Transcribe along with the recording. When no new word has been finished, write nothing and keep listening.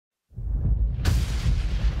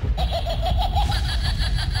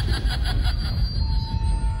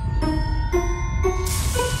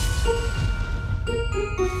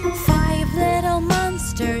Five little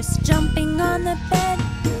monsters jumping on the bed.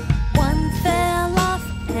 One fell off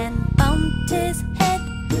and bumped his head.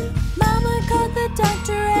 Mama called the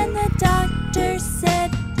doctor and the doctor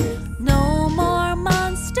said, "No more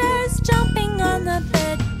monsters jumping on the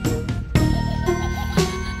bed."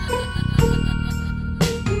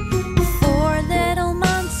 Four little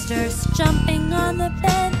monsters jumping on the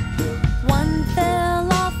bed. One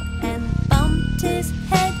fell off and bumped his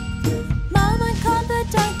head. Mama called the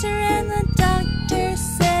doctor and the doctor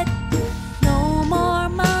said, "No more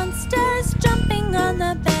monsters jumping on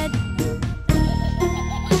the bed."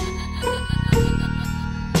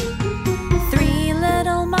 Three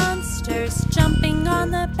little monsters jumping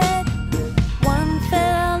on the bed. One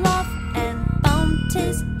fell off and bumped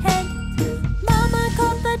his head. Mama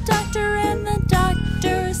called the doctor and the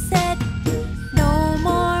doctor said, "No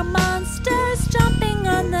more monsters jumping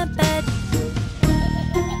on the bed."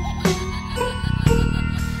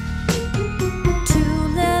 Two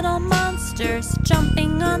little monsters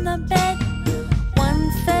jumping on the bed. One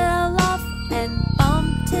fell off and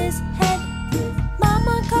bumped his head.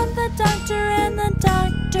 Mama called the doctor and the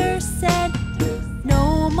doctor said,